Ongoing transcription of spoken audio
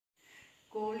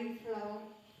Cauliflower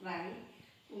fry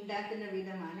ഉണ്ടാക്കുന്ന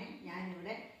വിധമാണ്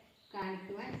ഞാനിവിടെ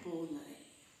കാണിക്കുവാൻ പോകുന്നത്.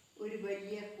 ഒരു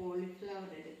വലിയ കോളിഫ്ലവർ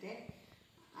എടുത്ത്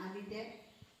അതിൻ്റെ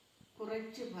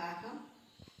കുറച്ച് ഭാഗം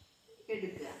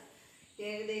എടുക്കുക.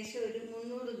 ഏകദേശം ഒരു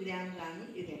 300 ഗ്രാം കാണും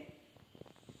ഇത്.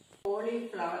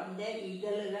 കോളിഫ്ലവറിൻ്റെ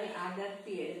ഇതളുകൾ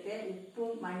അടർത്തിയെടുത്ത്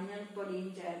ഉപ്പും മഞ്ഞൾപ്പൊടിയും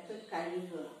ചേർത്ത്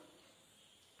കഴുകുക.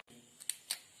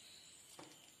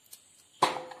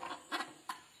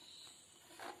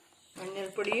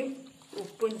 മഞ്ഞൾപ്പൊടിയും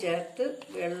ഉപ്പും ചേർത്ത്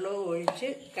വെള്ളവും ഒഴിച്ച്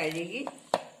കഴുകി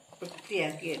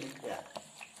വൃത്തിയാക്കി എടുക്കുക.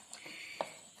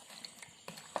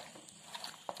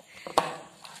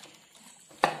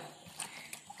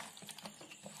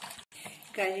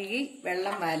 കഴുകി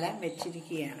വെള്ളം വാലാൻ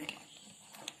വെച്ചിരിക്കുകയാണ്.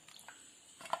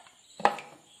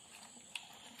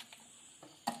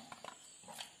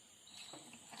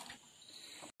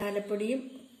 മസാലപ്പൊടിയും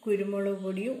കുരുമുളക്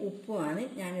പൊടിയും ഉപ്പുമാണ്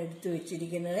ഞാൻ എടുത്തു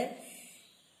വച്ചിരിക്കുന്നത്.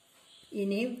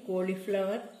 ഇനിയും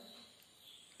കോളിഫ്ലവർ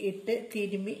ഇട്ട്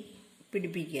തിരുമ്മി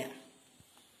പിടിപ്പിക്കുക.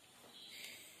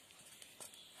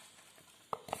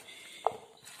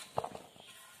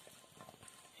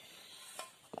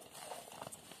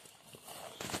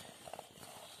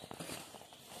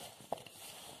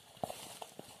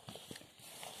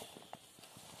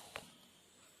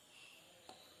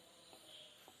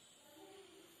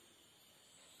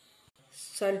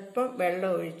 സ്വല്പം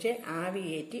വെള്ളം ഒഴിച്ച് ആവി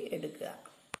കയറ്റി എടുക്കുക.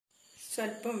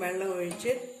 സ്വല്പം വെള്ളം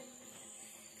ഒഴിച്ച്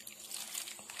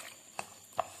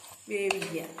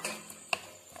വേവിക്കുക.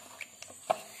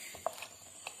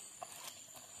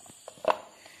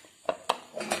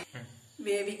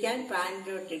 വേവിക്കാൻ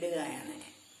പാനിലോട്ടിടുകയാണ്.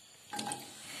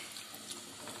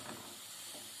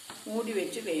 മൂടി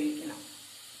വെച്ച് വേവിക്കണം.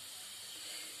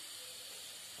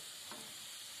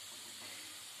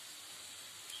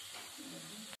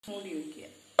 മൂടി വയ്ക്കുക.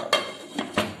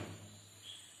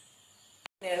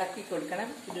 ഇളക്കി കൊടുക്കണം.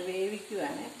 ഇത്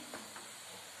വേവിക്കുവാണ്.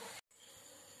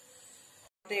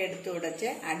 എടുത്ത് ഉടച്ച്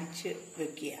അടിച്ച്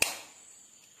വെക്കുക.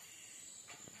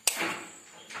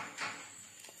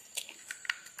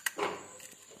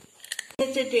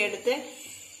 ചട്ടി എടുത്ത്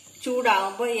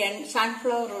ചൂടാകുമ്പോൾ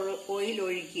സൺഫ്ലവർ ഓയിൽ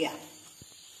ഒഴിക്കുക.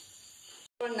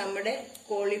 അപ്പോൾ നമ്മുടെ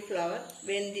കോളിഫ്ലവർ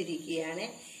വെന്തിരിക്കുകയാണ്.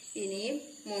 ഇനിയും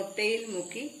മുട്ടയിൽ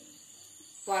മുക്കി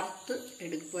വറുത്ത്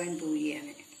എടുക്കുവാൻ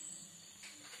പോവുകയാണ്.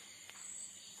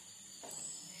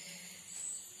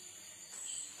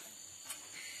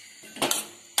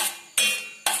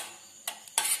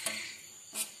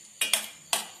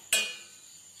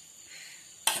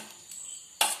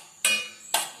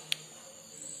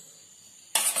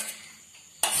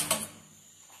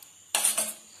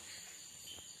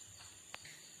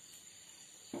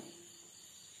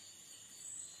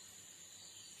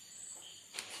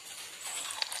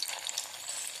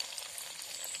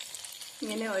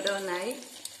 ഇങ്ങനെ ഓരോന്നായി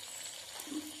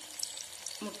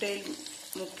മുട്ടയിൽ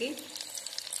മുക്കി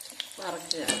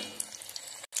വറക്കുക.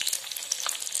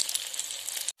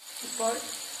 ഇപ്പോൾ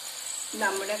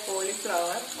നമ്മുടെ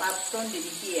കോളിഫ്ലവർ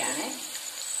വറുത്തുകൊണ്ടിരിക്കുകയാണ്.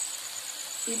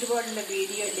 ഇതുപോലുള്ള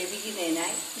വീഡിയോ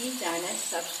ലഭിക്കുന്നതിനായി ഈ ചാനൽ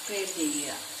സബ്സ്ക്രൈബ്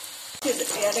ചെയ്യുക.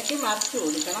 ഇടയ്ക്ക് മറിച്ച്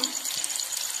കൊടുക്കണം.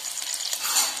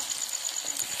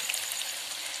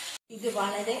 ഇത്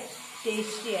വളരെ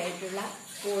ടേസ്റ്റി ആയിട്ടുള്ള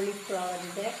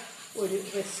കോളിഫ്ലവറിൻ്റെ ഒരു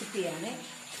റെസിപ്പിയാണ്.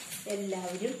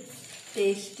 എല്ലാവരും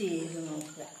ടേസ്റ്റ് ചെയ്ത്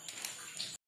നോക്കുക.